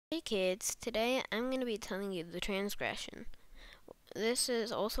Hey kids, today I'm going to be telling you the transgression. This is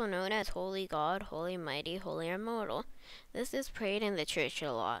also known as Holy God, Holy Mighty, Holy Immortal. This is prayed in the church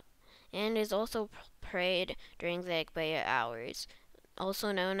a lot, and is also prayed during the Agpeya hours,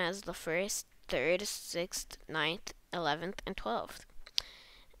 also known as the 1st, 3rd, 6th, 9th, 11th, and 12th.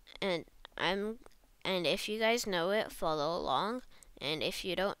 And I'm and if you guys know it, follow along, and if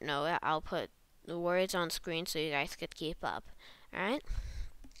you don't know it, I'll put the words on screen so you guys could keep up. Alright?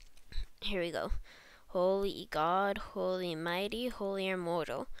 Here we go. Holy God, Holy Mighty, Holy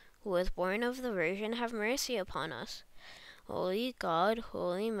Immortal, who was born of the Virgin, have mercy upon us. Holy God,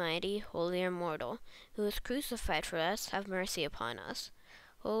 Holy Mighty, Holy Immortal, who was crucified for us, have mercy upon us.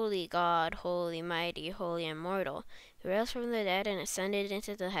 Holy God, Holy Mighty, Holy Immortal, who rose from the dead and ascended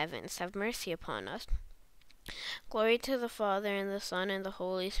into the heavens, have mercy upon us. Glory to the Father, and the Son, and the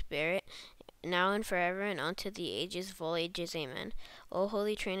Holy Spirit, now and forever, and unto the ages of all ages. Amen. O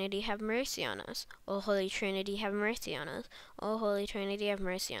Holy Trinity, have mercy on us. O Holy Trinity, have mercy on us. O Holy Trinity, have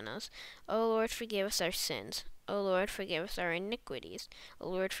mercy on us. O Lord, forgive us our sins. O Lord, forgive us our iniquities. O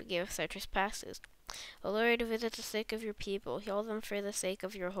Lord, forgive us our trespasses. O Lord, visit the sick of your people. Heal them for the sake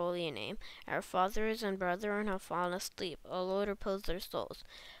of your holy name. Our fathers and brethren have fallen asleep. O Lord, repose their souls.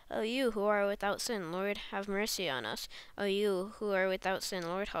 O you who are without sin, Lord, have mercy on us. O you who are without sin,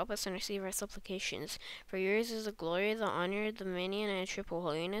 Lord, help us and receive our supplications. For yours is the glory, the honor, the dominion, and triple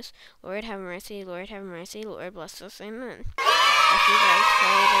holiness. Lord, have mercy. Lord, have mercy. Lord, bless us. Amen. If you guys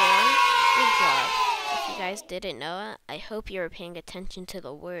followed along, good job. If you guys didn't know it, I hope you were paying attention to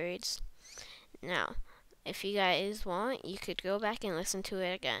the words. Now, if you guys want, you could go back and listen to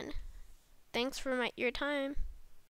it again. Thanks for your time.